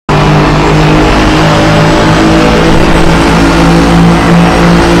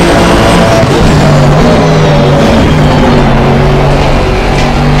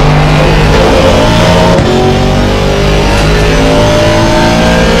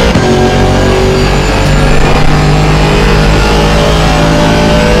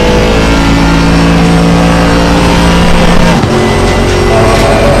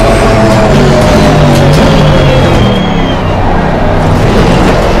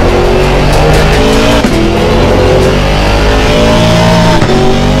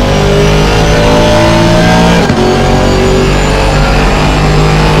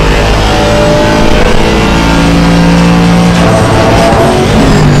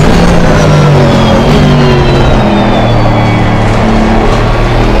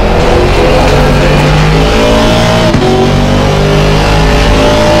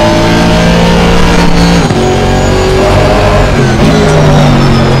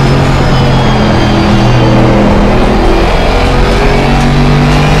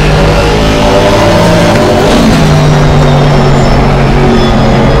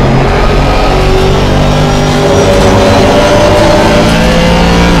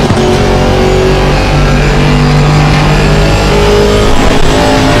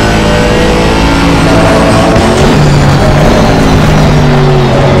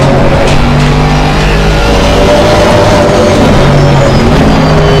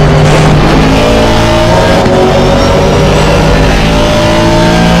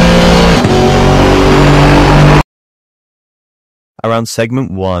Around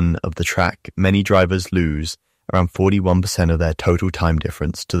segment 1 of the track, many drivers lose around 41% of their total time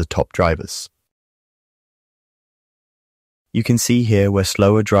difference to the top drivers. You can see here where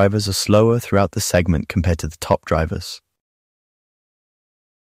slower drivers are slower throughout the segment compared to the top drivers.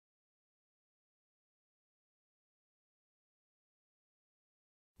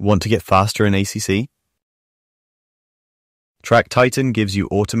 Want to get faster in ACC? Track Titan gives you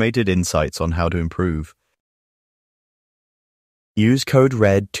automated insights on how to improve. Use code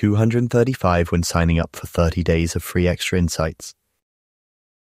RED235 when signing up for 30 days of free extra insights.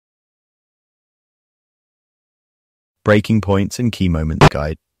 Breaking points and key moments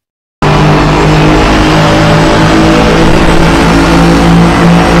guide.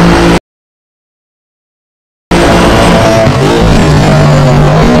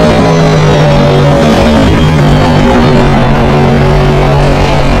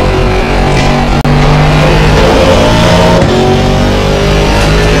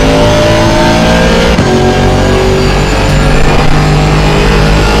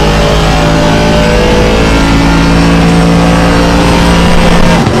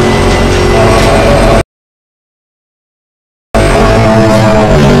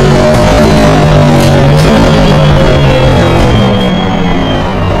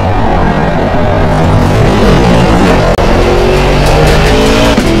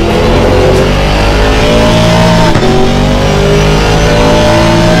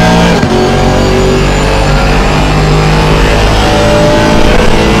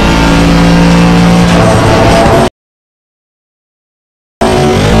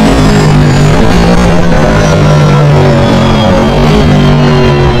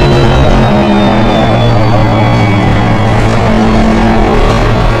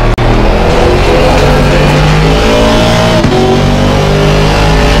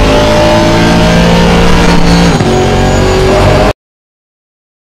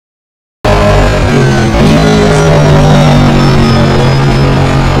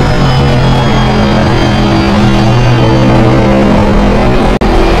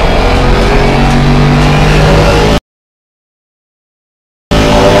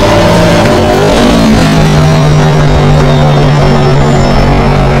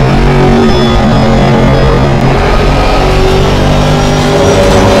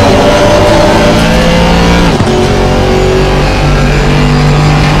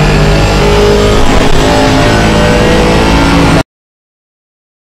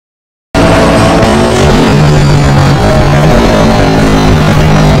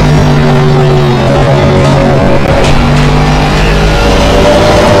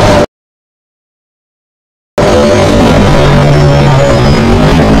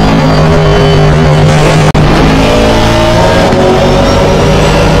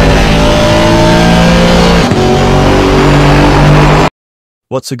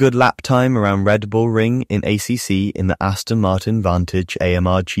 What's a good lap time around Red Bull Ring in ACC in the Aston Martin Vantage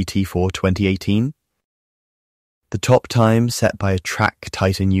AMR GT4 2018? The top time set by a Track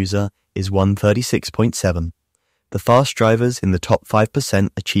Titan user is 1:36.7. The fast drivers in the top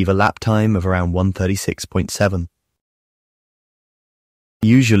 5% achieve a lap time of around 1:36.7.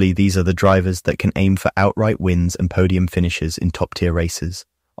 Usually these are the drivers that can aim for outright wins and podium finishes in top-tier races,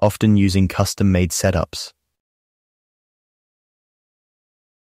 often using custom-made setups.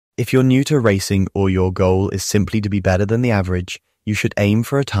 If you're new to racing or your goal is simply to be better than the average, you should aim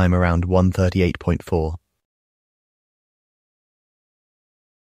for a time around 1:38.4.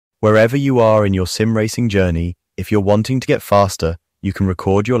 Wherever you are in your sim racing journey, if you're wanting to get faster, you can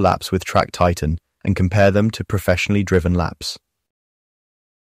record your laps with Track Titan and compare them to professionally driven laps.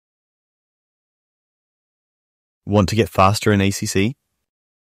 Want to get faster in ACC?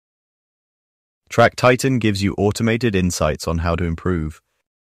 Track Titan gives you automated insights on how to improve.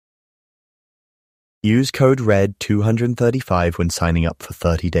 Use code RED235 when signing up for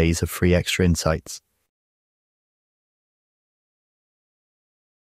 30 days of free extra insights.